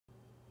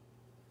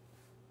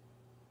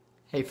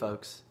Hey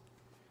folks,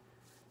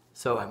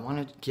 so I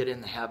want to get in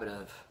the habit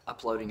of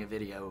uploading a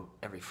video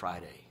every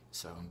Friday,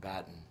 so I'm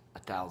batting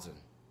 1,000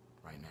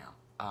 right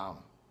now.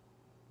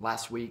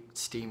 Last week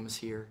Steam was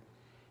here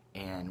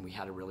and we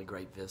had a really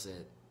great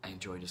visit. I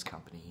enjoyed his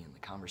company and the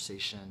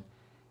conversation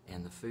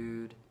and the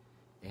food,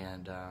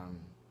 and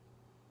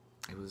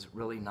it was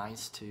really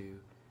nice to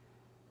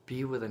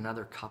be with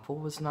another couple.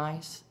 Was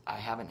nice. I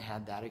haven't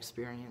had that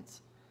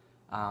experience,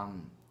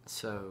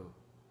 so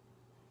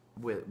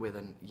with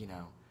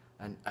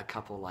a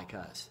couple like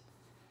us.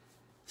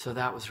 So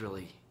that was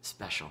really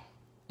special.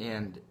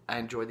 And I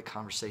enjoyed the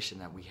conversation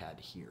that we had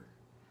here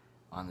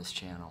on this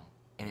channel,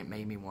 and it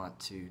made me want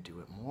to do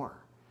it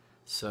more.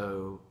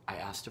 So I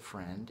asked a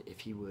friend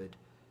if he would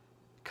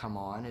come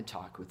on and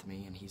talk with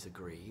me, and he's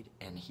agreed.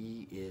 And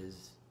he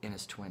is in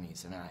his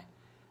 20s, and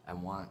I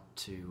want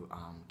to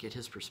get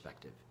his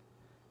perspective.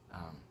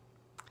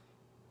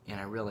 And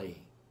I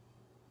really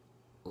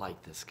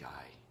like this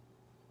guy.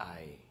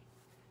 I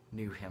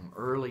knew him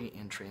early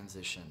in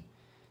transition,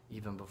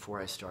 even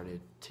before I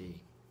started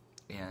T,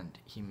 and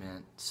he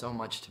meant so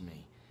much to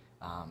me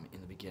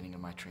in the beginning of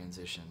my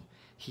transition.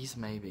 He's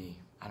maybe,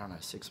 I don't know,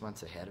 6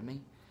 months ahead of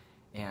me,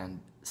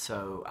 and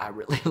so I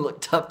really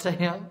looked up to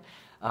him.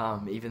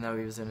 Even though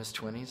he was in his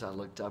 20s, I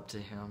looked up to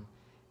him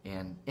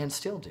and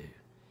still do.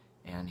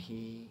 And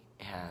he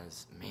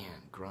has,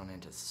 man, grown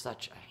into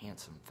such a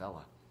handsome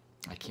fella.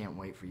 I can't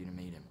wait for you to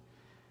meet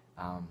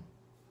him.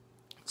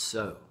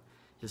 So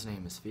his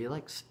name is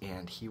Felix,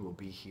 and he will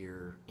be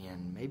here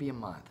in maybe a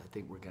month. I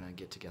think we're going to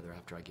get together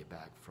after I get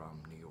back from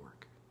New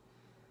York.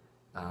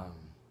 I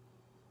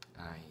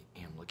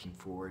am looking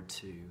forward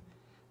to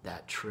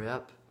that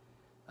trip.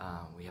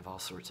 We have all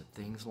sorts of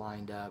things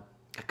lined up.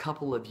 A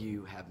couple of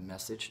you have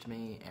messaged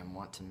me and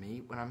want to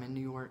meet when I'm in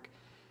New York,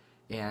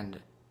 and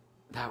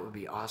that would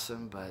be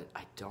awesome, but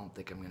I don't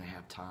think I'm going to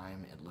have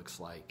time. It looks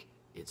like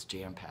it's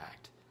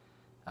jam-packed.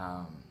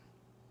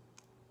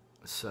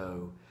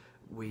 So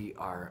we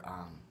are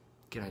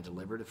going to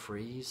deliver to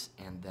Freeze,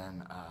 and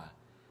then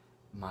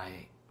my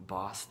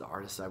boss, the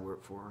artist I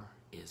work for,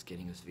 is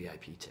getting us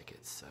VIP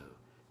tickets, so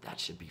that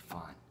should be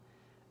fun.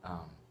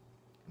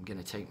 I'm going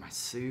to take my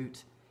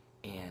suit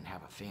and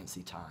have a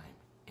fancy time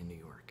in New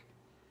York.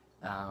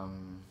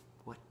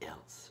 What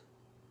else?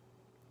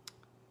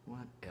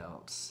 What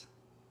else?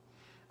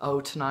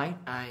 Oh, tonight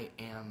I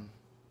am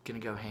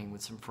going to go hang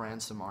with some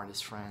friends, some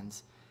artist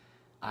friends.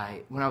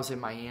 When I was in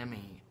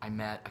Miami, I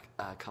met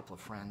a couple of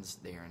friends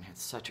there and had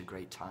such a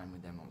great time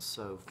with them. It was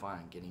so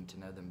fun getting to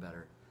know them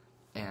better.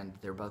 And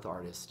they're both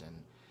artists, and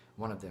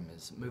one of them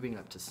is moving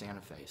up to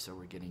Santa Fe, so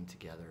we're getting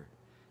together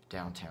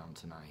downtown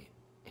tonight.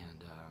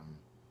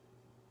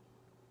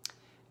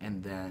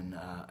 And then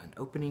an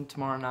opening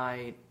tomorrow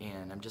night,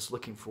 and I'm just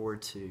looking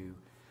forward to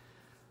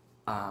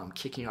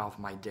kicking off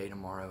my day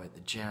tomorrow at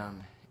the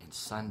gym, and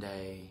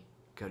Sunday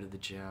go to the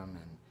gym,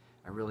 and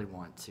I really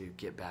want to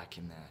get back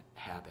in that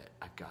habit.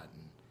 I've gotten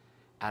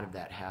out of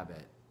that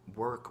habit.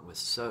 Work was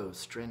so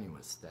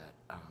strenuous that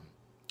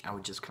I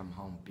would just come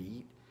home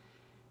beat,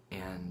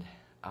 and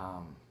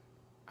I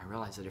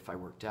realized that if I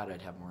worked out,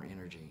 I'd have more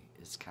energy.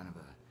 It's kind of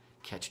a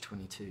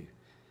catch-22.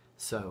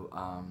 So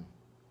I'm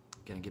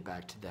going to get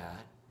back to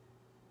that.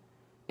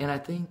 And I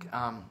think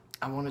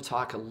I want to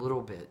talk a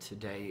little bit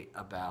today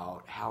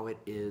about how it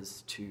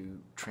is to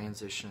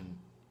transition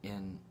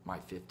in my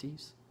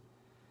 50s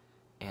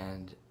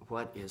and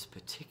what is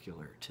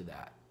particular to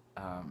that.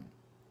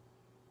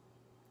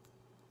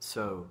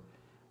 So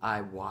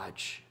I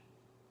watch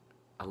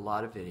a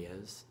lot of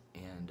videos,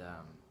 and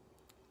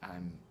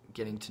I'm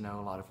getting to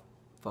know a lot of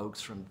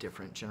folks from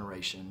different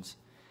generations,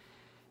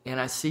 and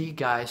I see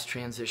guys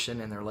transition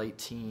in their late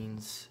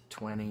teens,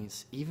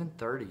 20s, even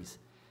 30s,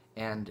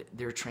 and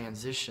their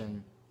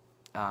transition,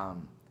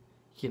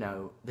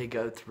 they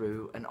go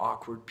through an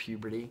awkward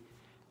puberty.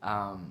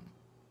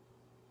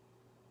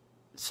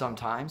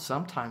 Sometimes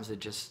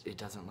it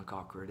doesn't look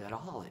awkward at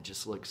all. It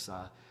just looks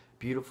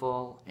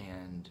beautiful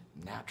and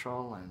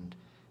natural, and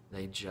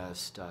they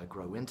just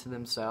grow into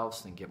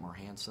themselves and get more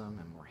handsome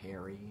and more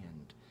hairy,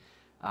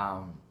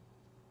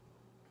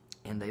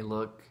 and they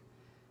look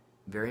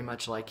very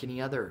much like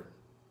any other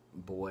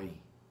boy,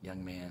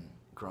 young man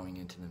growing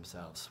into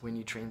themselves. When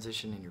you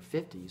transition in your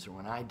 50s, or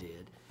when I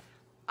did,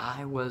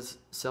 I was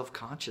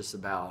self-conscious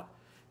about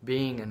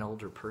being an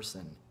older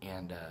person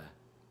and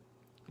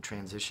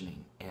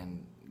transitioning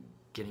and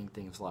getting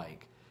things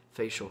like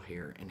facial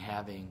hair and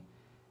having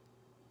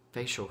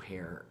facial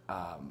hair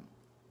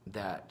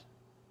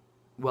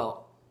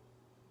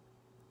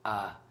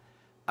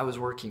I was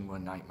working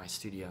one night in my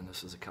studio, and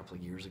this was a couple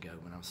of years ago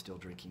when I was still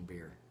drinking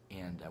beer,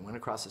 and I went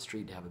across the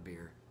street to have a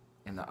beer,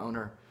 and the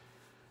owner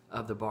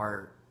of the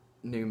bar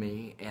knew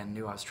me and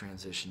knew I was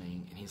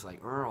transitioning, and he's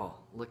like, "Earl,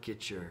 look at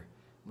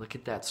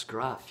that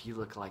scruff. You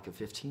look like a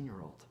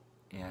 15-year-old."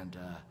 And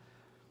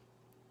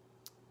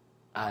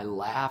I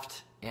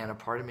laughed, and a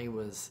part of me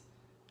was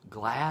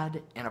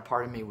glad, and a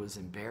part of me was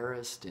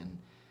embarrassed, and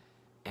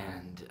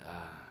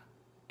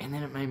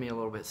then it made me a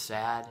little bit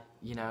sad,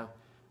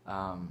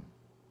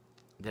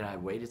 that I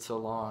waited so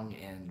long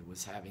and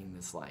was having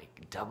this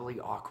like doubly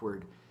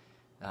awkward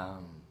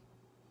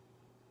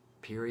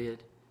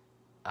period.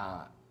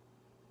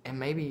 And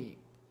maybe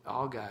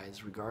all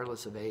guys,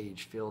 regardless of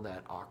age, feel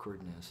that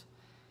awkwardness.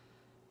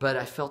 But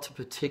I felt a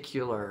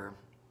particular,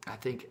 I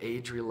think,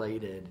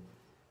 age-related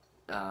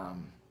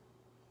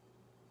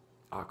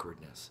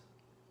awkwardness.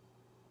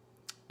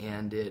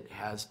 And it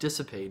has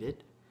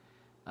dissipated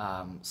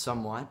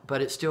somewhat,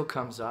 but it still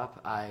comes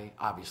up. I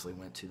obviously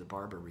went to the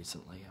barber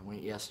recently. I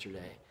went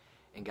yesterday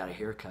and got a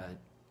haircut.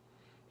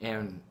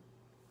 And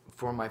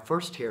for my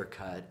first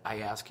haircut, I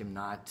asked him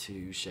not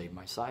to shave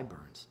my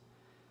sideburns.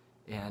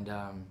 And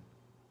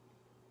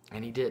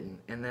he didn't.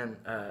 And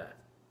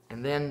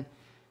then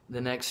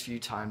the next few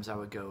times I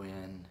would go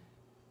in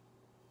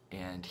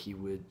and he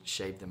would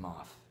shave them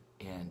off.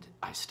 And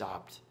I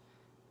stopped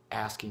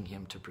asking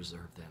him to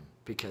preserve them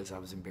because I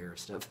was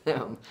embarrassed of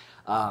them.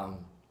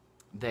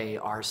 They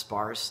are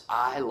sparse.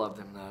 I love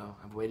them though.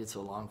 I've waited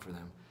so long for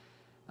them.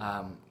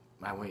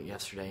 I went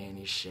yesterday and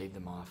he shaved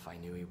them off. I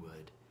knew he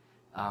would.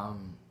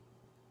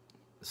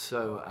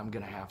 So I'm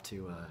going to have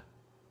to,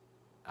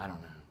 I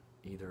don't know,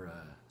 either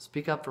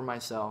speak up for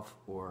myself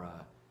or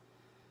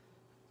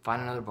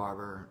find another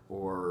barber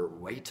or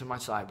wait till my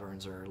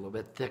sideburns are a little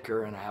bit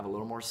thicker and I have a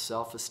little more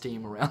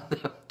self-esteem around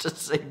them to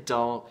say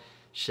don't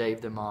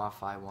shave them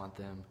off. I want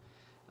them.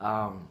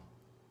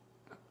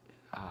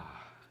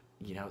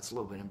 You know, it's a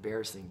little bit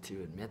embarrassing to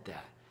admit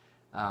that.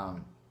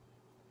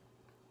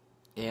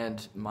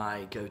 And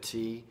my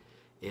goatee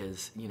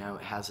is, you know,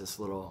 it has this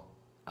little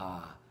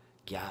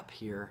gap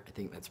here. I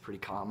think that's pretty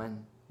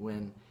common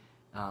when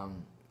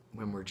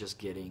we're just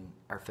getting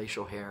our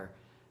facial hair.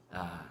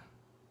 I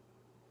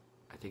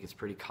think it's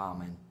pretty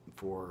common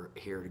for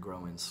hair to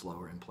grow in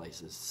slower in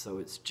places. So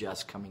it's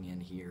just coming in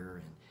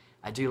here. And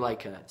I do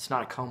like it's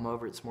not a comb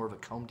over, it's more of a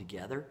comb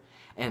together.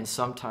 And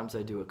sometimes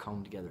I do a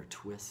comb together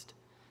twist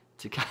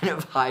to kind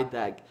of hide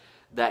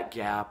that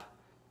gap.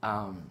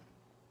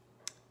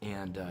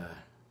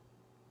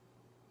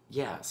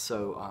 Yeah,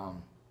 so,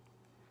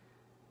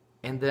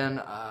 and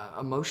then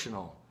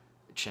emotional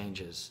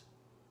changes.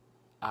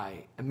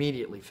 I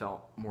immediately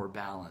felt more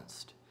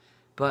balanced.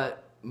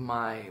 But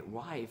my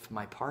wife,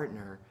 my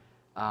partner,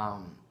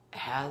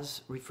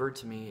 has referred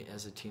to me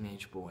as a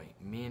teenage boy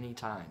many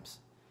times,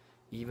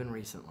 even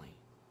recently,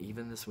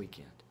 even this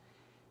weekend.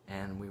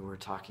 And we were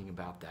talking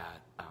about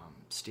that,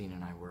 Steen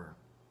and I were.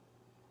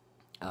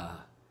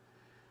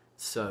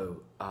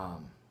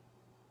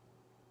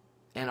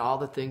 And all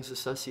the things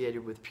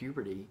associated with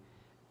puberty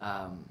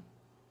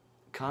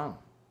come.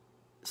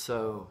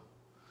 So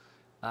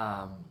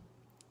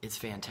it's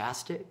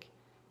fantastic,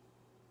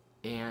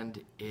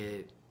 and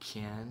it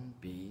can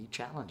be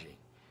challenging.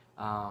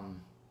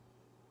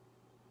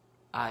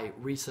 I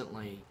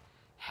recently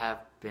have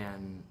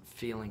been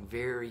feeling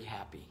very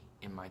happy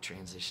in my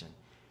transition.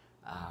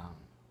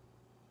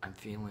 I'm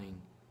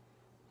feeling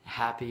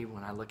happy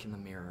when I look in the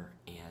mirror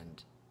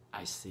and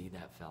I see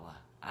that fella.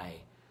 I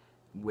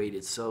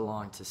waited so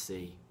long to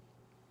see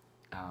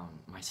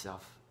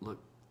myself look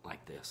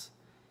like this.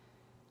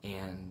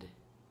 And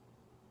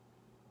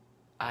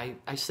I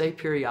say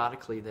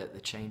periodically that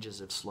the changes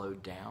have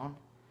slowed down,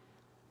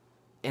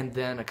 and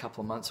then a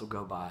couple of months will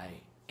go by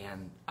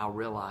and I'll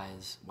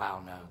realize,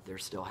 wow, no, they're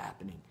still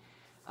happening.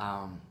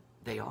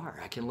 They are.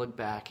 I can look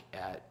back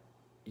at,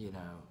 you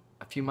know,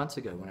 a few months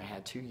ago when I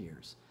had 2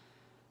 years,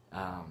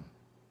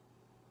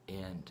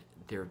 and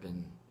there have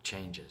been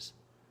changes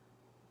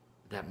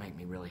that make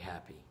me really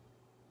happy.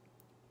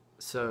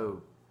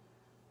 So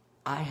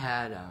I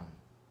have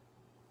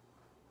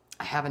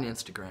an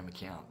Instagram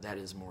account that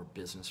is more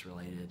business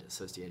related,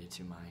 associated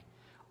to my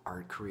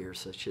art career,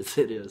 such as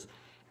it is.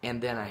 And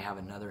then I have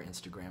another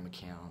Instagram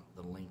account,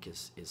 the link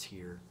is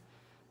here,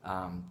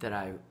 that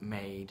I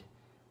made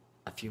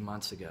a few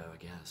months ago, I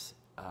guess.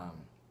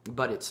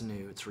 But it's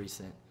new, it's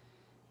recent.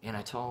 And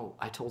I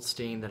told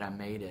Steen that I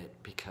made it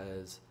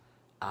because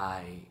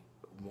I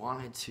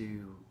wanted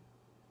to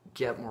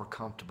get more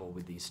comfortable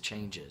with these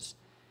changes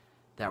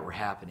that were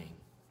happening.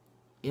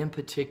 In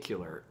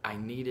particular, I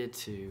needed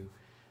to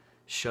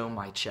show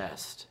my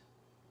chest.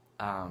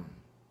 I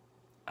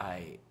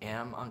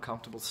am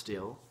uncomfortable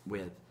still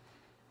with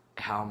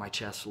how my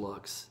chest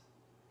looks,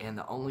 and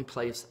the only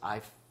place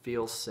I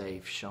feel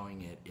safe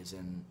showing it is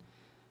in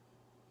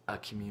a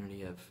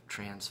community of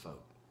trans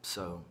folk.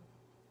 So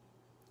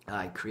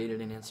I created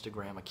an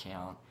Instagram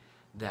account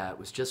that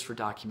was just for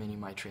documenting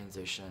my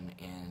transition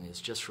and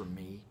is just for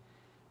me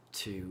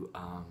to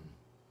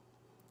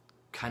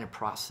kind of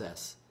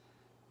process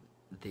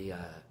the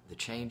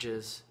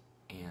changes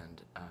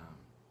and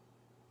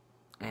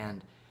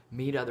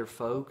meet other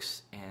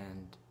folks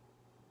and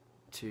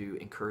to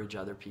encourage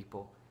other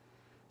people.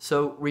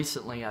 So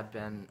recently I've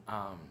been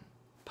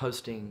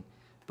posting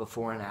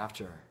before and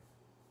after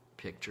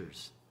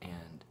pictures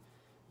and,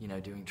 you know,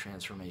 doing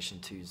Transformation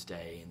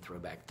Tuesday and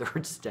Throwback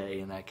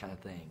Thursday and that kind of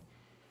thing.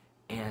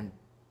 And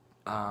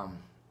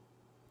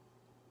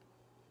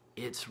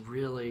it's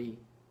really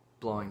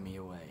blowing me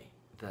away,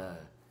 the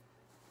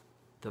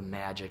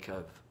magic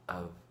of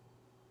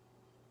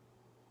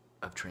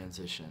of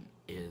transition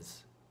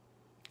is,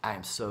 I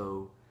am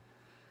so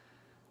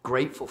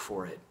grateful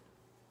for it.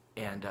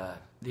 And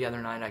the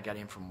other night I got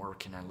in from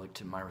work and I looked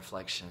at my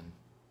reflection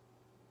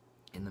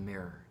in the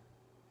mirror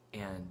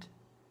and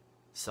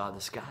saw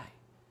this guy.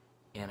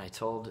 And I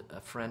told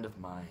a friend of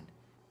mine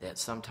that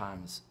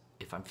sometimes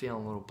if I'm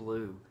feeling a little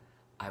blue,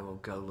 I will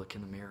go look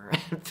in the mirror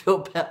and feel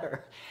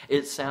better.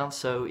 It sounds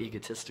so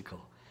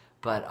egotistical,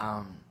 but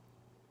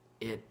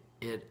it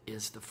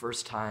is the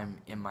first time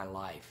in my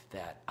life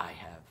that I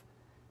have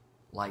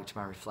liked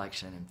my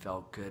reflection and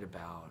felt good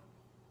about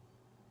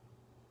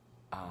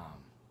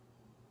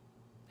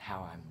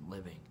how I'm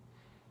living,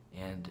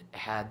 and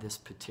had this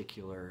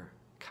particular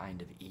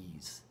kind of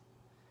ease.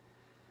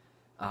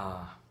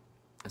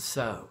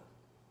 So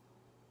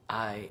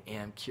I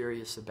am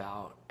curious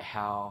about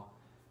how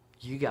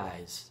you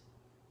guys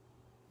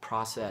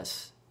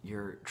process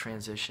your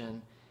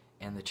transition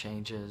and the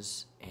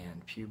changes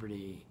and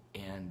puberty,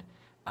 and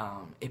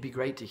it'd be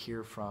great to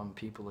hear from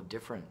people of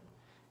different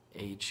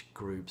age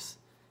groups.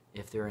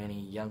 If there are any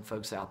young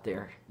folks out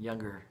there,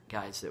 younger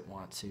guys that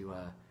want to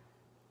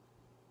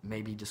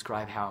maybe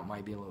describe how it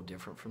might be a little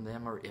different from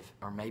them, or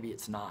maybe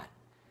it's not,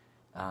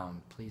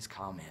 please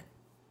comment.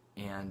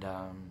 And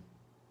I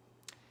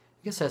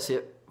guess that's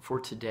it for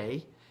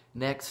today.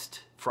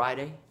 Next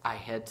Friday, I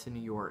head to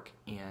New York,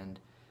 and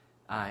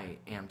I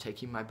am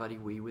taking my buddy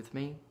Wee with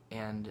me.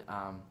 And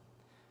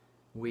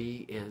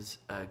Wee is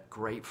a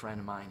great friend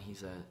of mine.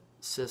 He's a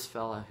cis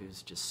fella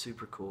who's just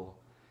super cool.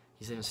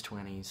 He's in his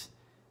 20s,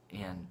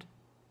 and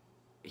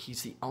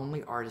he's the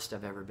only artist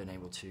I've ever been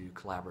able to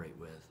collaborate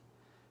with.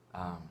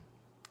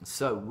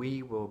 So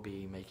we will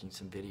be making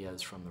some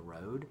videos from the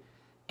road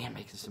and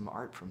making some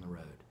art from the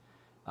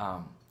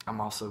road. I'm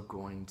also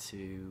going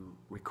to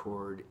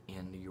record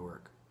in New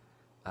York,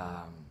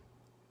 and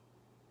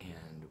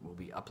we'll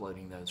be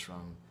uploading those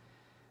from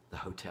the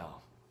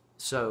hotel.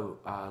 So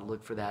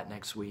look for that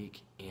next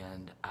week,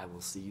 and I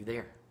will see you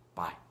there.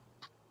 Bye.